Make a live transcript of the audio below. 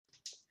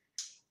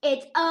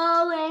It's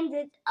Owen's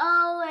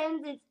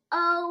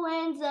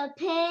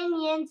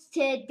opinions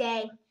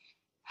today.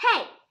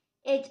 Hey,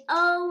 it's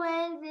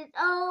Owen's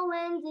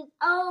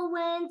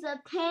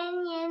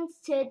opinions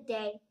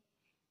today.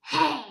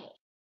 Hey.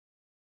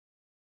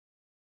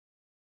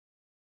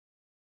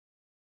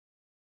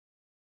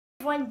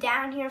 Everyone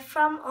down here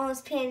from Owen's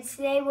opinions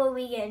today. What are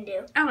we gonna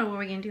do? I don't know what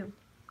we're gonna do.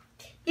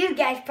 You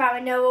guys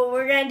probably know what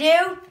we're gonna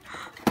do.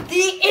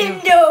 The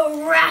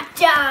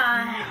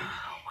indoraptor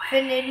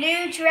from the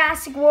new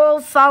Jurassic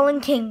World Fallen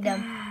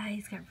Kingdom.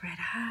 He's got red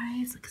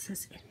eyes. Look at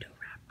this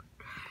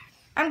indoraptor.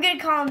 I'm gonna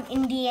call him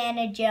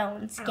Indiana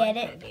Jones. Get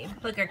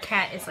it? Look, our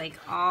cat is like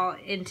all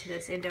into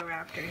this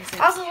indoraptor.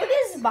 Also, look at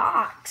this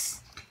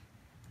box.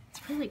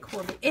 It's really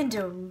cool. The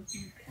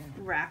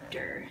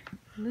indoraptor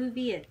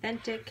movie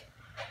authentic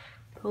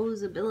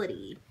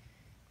posability.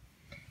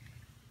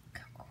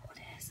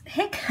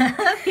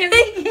 Hiccup, you're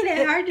making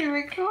it hard to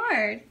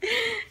record.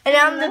 And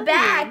on the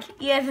back,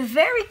 you have a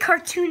very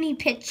cartoony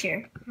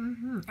picture.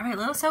 All right,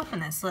 let's open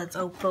this. Let's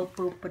open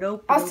it.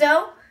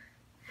 Also,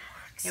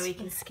 yeah, we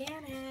can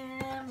scan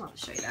him. I'll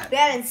show you that. We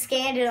haven't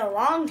scanned in a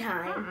long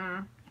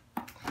time.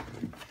 All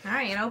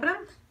right, you gonna open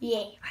him?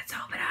 Yeah. Let's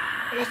open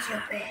him. Let's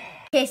open it.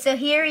 Okay, so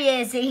here he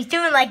is. He's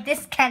doing like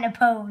this kind of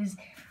pose.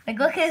 Like,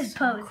 look at his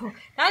pose. Cool.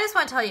 Now, I just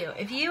want to tell you,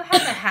 if you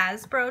have the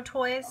Hasbro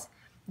toys,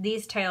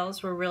 these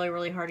tails were really,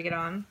 really hard to get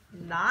on.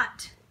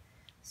 Not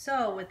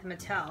so with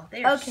Mattel.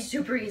 They are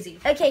super easy.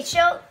 Okay,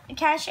 can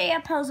I show you how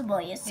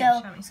posable he is?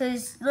 Yeah, So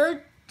his little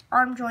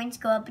arm joints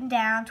go up and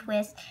down,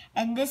 twist,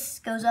 and this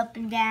goes up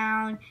and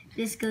down.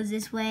 This goes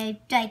this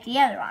way, like the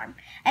other arm.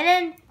 And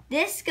then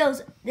this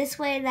goes this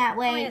way and that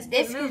way.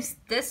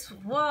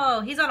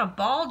 Whoa, he's on a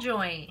ball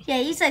joint. Yeah,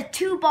 he's like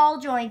 2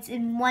 ball joints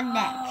in one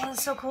neck. Oh,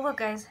 that's so cool. Look,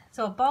 guys.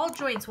 So a ball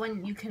joint's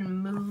when you can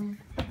move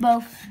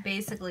both.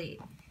 Basically.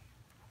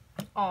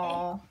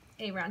 All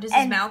around. Does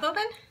his mouth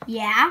open?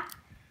 Yeah.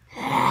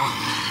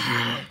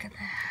 Look at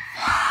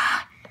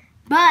that.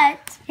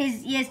 But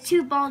he has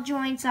 2 ball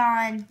joints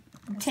on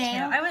the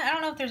tail. I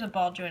don't know if there's a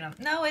ball joint on.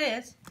 No, it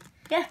is.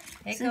 Yeah.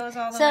 It goes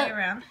all the way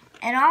around.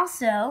 And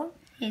also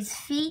his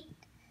feet.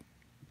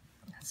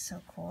 That's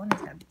so cool. And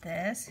he's got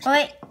this. Oh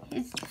wait,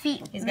 his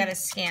feet. He's got a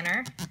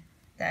scanner.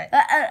 That.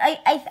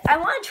 I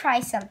want to try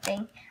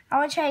something. I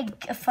want to try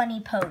a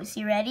funny pose.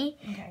 You ready?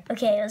 Okay.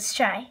 Okay, let's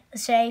try.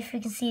 Let's try if we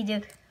can see you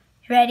do.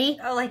 Ready?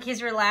 Oh, like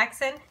he's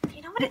relaxing.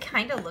 You know what it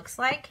kind of looks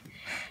like?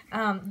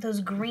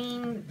 Those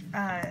green,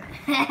 what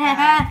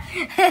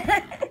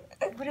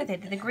are they?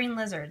 The green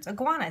lizards.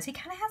 Iguanas. He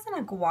kind of has an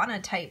iguana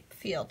type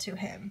feel to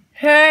him.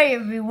 Hey,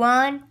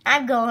 everyone.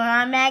 I'm going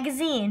on a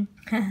magazine.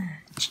 He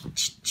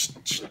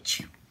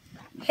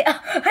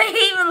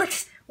even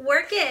looks...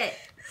 Work it.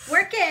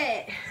 Work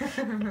it.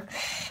 Now,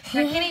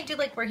 can he do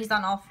like where he's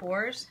on all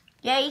 4s?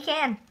 Yeah, you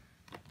can.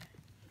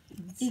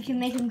 You can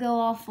make him go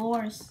all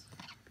 4s.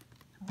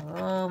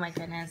 Oh my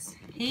goodness.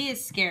 He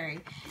is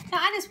scary. Now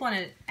I just want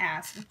to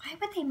ask, why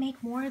would they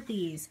make more of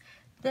these?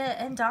 The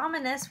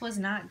Indominus was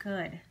not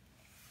good.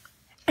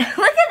 Look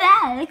at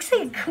that. It looks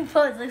like a cool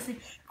pose. It looks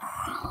like... So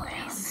cool. You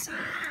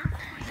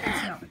can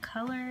see all the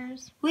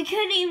colors. We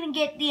couldn't even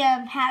get the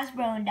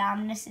Hasbro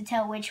Indominus to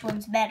tell which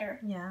one's better.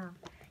 Yeah.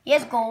 He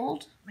has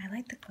gold. I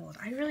like the gold.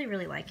 I really,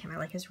 really like him. I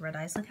like his red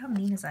eyes. Look how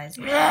mean his eyes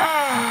are. Look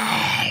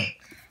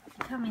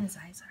how mean his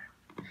eyes are.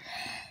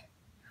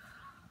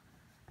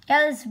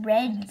 That was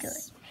red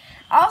good.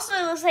 Also,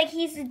 it looks like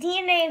he's the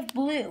DNA of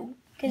blue.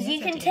 Because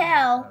you can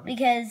tell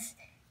because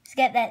he's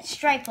got that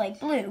stripe like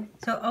blue.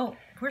 So,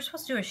 we're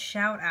supposed to do a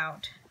shout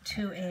out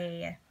to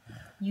a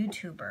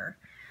YouTuber.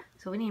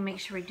 So we need to make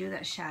sure we do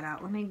that shout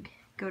out. Let me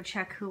go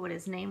check what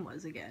his name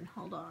was again.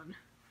 Hold on.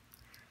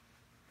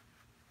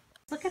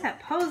 Look at that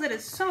pose. That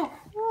is so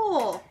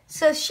cool.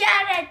 So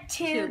shout out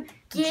to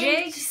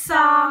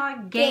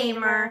Jigsaw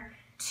Gamer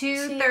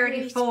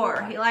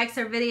 234. He likes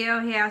our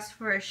video. He asked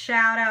for a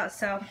shout out.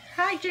 So,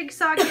 hi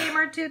Jigsaw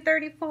Gamer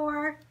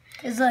 234.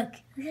 Cause look.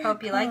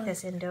 Hope you like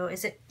this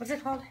what's it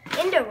called?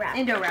 Indoraptor.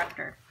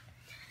 Indoraptor.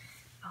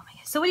 Oh my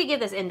god. So what do you give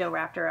this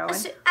Indoraptor, Owen?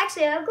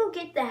 Actually, I'll go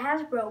get the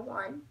Hasbro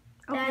one.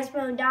 The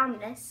Hasbro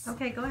Indominus.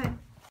 Okay, go ahead.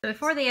 So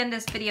before the end of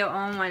this video,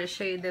 Owen wanted to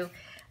show you the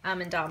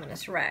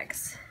Indominus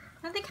Rex.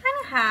 Now they kind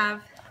of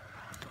have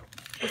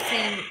the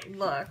same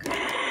look.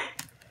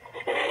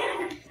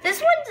 This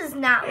one does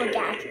not look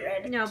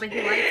accurate. No, but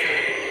he likes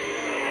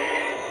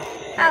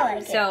it. I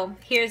like it. So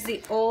here's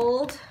the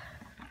old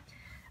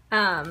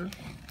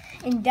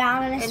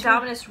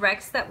Indominus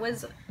Rex that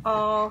was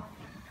all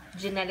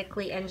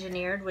genetically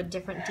engineered with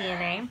different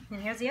DNA.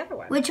 And here's the other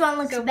one. Which one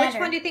looks better? Which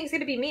one do you think is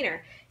going to be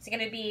meaner? Is it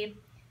going to be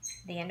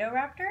the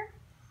Indoraptor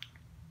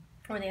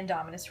or the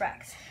Indominus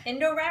Rex?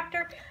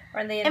 Indoraptor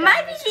or the Indominus It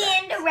might be Rex? the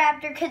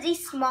Indoraptor because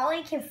he's small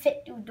and can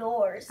fit through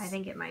doors. I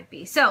think it might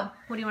be. So,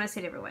 what do you want to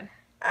say to everyone?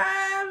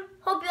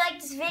 Hope you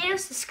liked this video.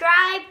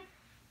 Subscribe.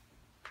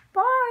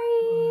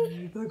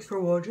 Bye. Thanks for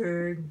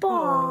watching.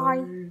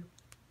 Bye.